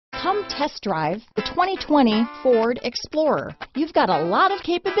Come test drive the 2020 Ford Explorer. You've got a lot of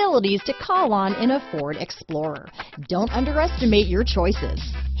capabilities to call on in a Ford Explorer. Don't underestimate your choices.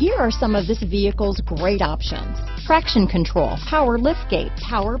 Here are some of this vehicle's great options: traction control, power liftgate,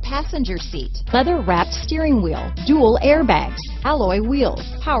 power passenger seat, leather-wrapped steering wheel, dual airbags, alloy wheels,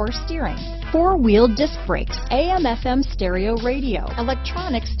 power steering, four-wheel disc brakes, AM/FM stereo radio,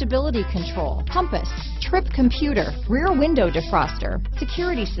 electronic stability control, compass, trip computer, rear window defroster,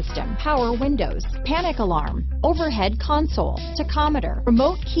 security system, power windows, panic alarm, overhead console, tachometer,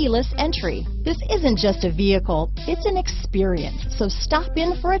 remote keyless entry. This isn't just a vehicle, it's an experience. So stop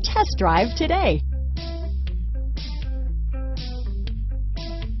in for a test drive today.